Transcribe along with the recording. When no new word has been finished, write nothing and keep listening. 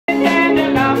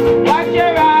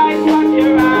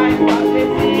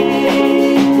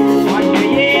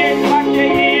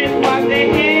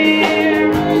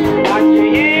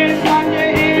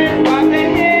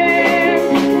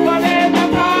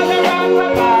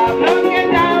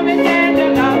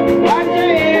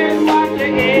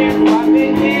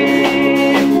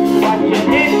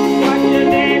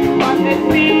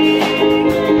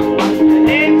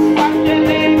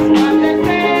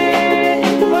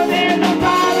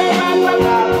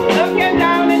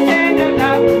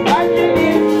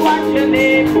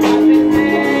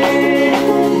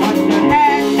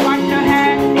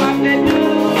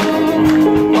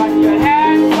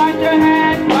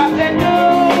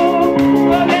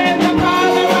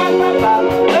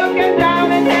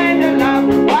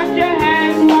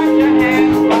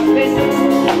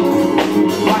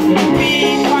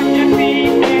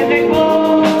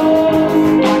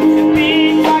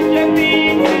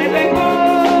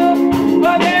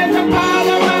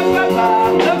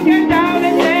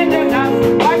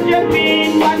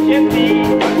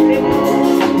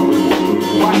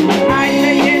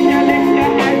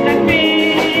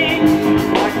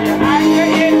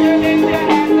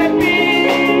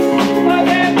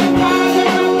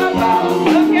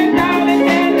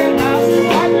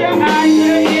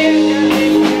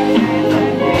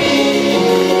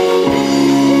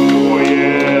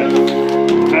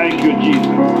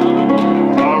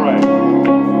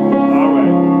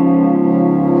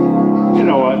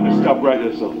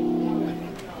you so.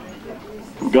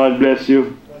 God bless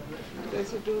you.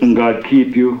 And God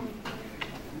keep you.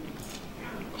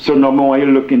 So no more you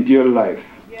look into your life.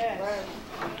 Yes.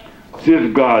 See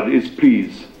if God is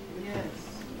pleased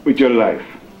with your life.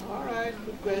 All right,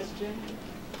 good question.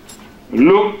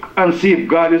 Look and see if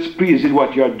God is pleased with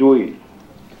what you are doing.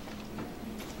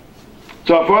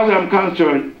 So as far as I'm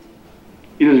concerned,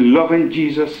 it is loving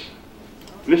Jesus.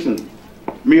 Listen,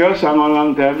 me heard a song a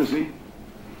long time, you see,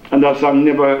 and that song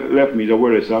never left me, the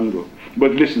word song though.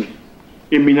 But listen,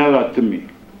 it means a lot to me.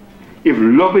 If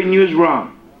loving you is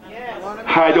wrong,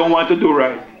 I don't want to do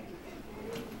right.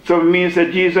 So it means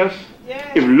that Jesus,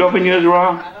 if loving you is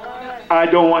wrong, I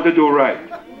don't want to do right.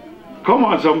 Come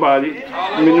on, somebody.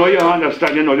 I know you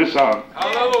understand, you know this song.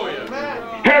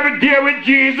 Hallelujah. Every day with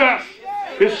Jesus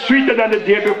is sweeter than the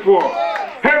day before.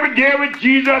 Every day with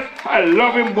Jesus, I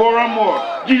love him more and more.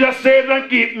 Jesus saves and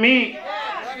keep me.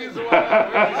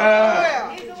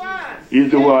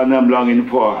 He's the one I'm longing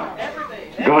for.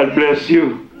 God bless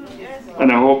you.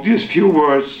 And I hope these few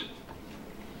words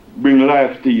bring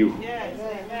life to you.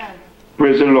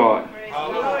 Praise the Lord.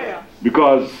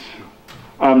 Because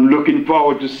I'm looking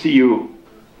forward to see you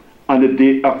on the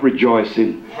day of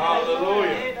rejoicing.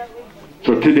 Hallelujah.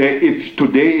 So today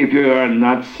if you are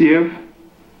not saved,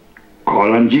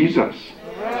 call on Jesus.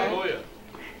 Hallelujah.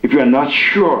 If you are not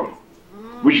sure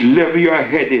which level you are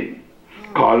heading,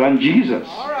 call on Jesus.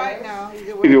 All right, now.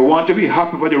 If you want to be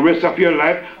happy for the rest of your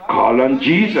life, call on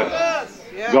Jesus.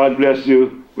 Yeah. God bless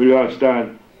you. Will you all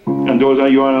stand? And those of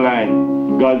you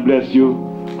online, God bless you.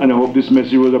 And I hope this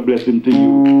message was a blessing to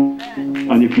you.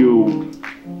 And if you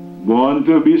want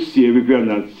to be saved, if you are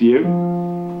not saved,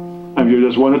 and you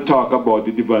just want to talk about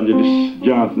it, Evangelist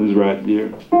Johnson is right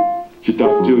there. She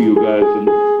talked to you guys and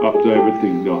after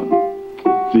everything done.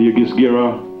 So you just give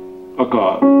her a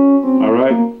call.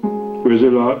 Alright? Praise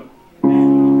the Lord.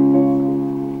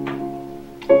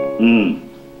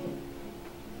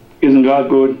 Isn't God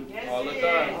good? Yes, all the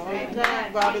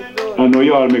time. God is good. I know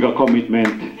you all make a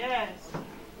commitment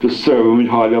to serve him with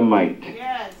all your might.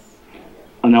 Yes.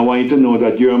 And I want you to know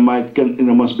that your might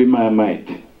must be my might.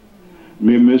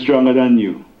 Maybe stronger than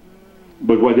you.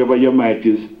 But whatever your might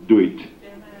is, do it.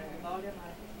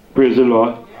 Praise the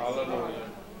Lord.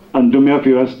 Hallelujah. And do me a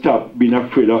favor, stop being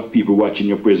afraid of people watching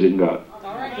you praising God.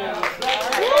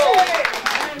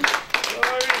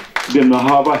 They don't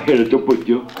have a hell to put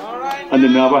you. And they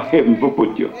don't have a heaven to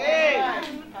put you.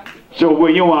 So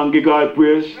when you want to give God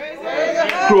praise,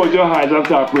 close your eyes and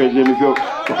start praising Him. If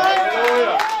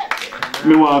you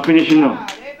me want to finish now.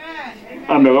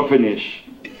 I'm not going to finish.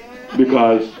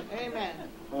 Because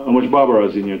how much Barbara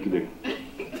is in here today?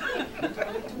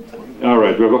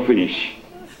 Alright, we're going to finish.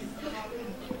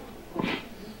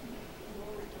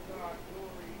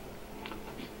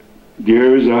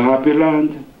 There is a happy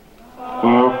land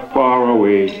far, far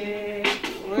away,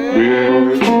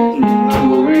 where the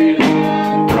rain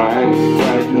bright,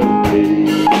 bright and day.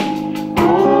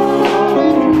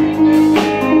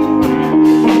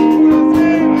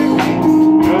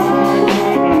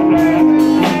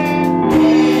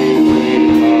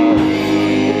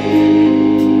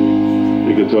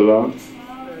 Take it so long.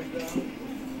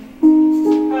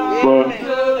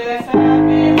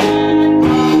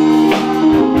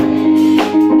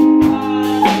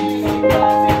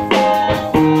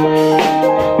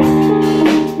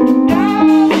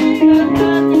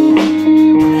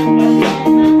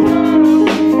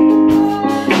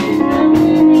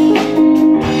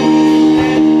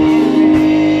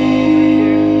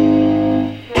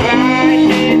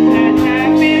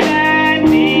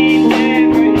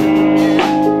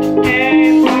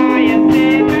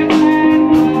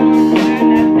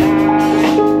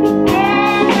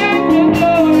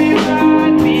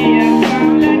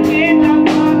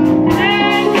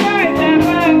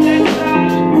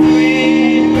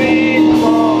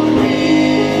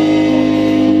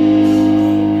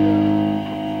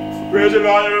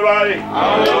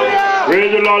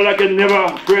 Praise the Lord like you never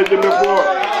praised Him before.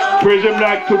 Praise Him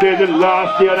like today, the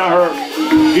last day on earth.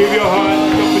 Give your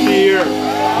hands up in the air.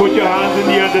 Put your hands in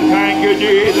the air to thank you,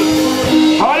 Jesus.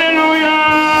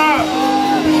 Hallelujah!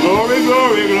 Glory,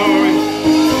 glory, glory.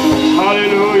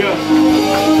 Hallelujah.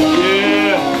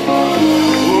 Yeah.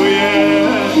 Oh,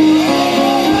 yeah.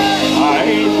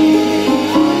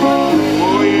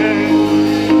 Oh, yeah.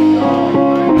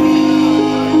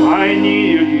 I need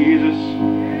you, Jesus.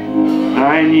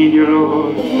 I need you,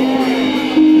 Lord. I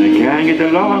can't get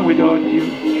along without you.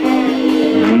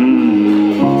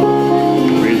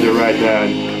 Raise your right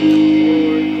hand.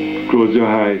 Close your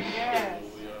eyes.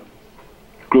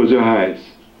 Close your eyes.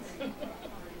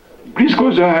 Please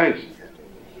close your eyes.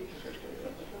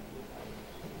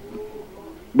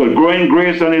 but grow in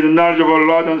grace and in the knowledge of our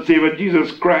Lord and Savior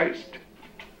Jesus Christ.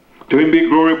 To him be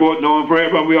glory both now and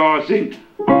forever, and we all sing.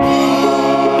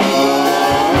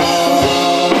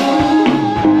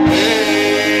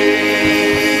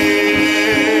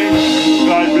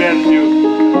 God bless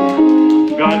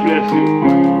you. God bless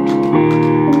you.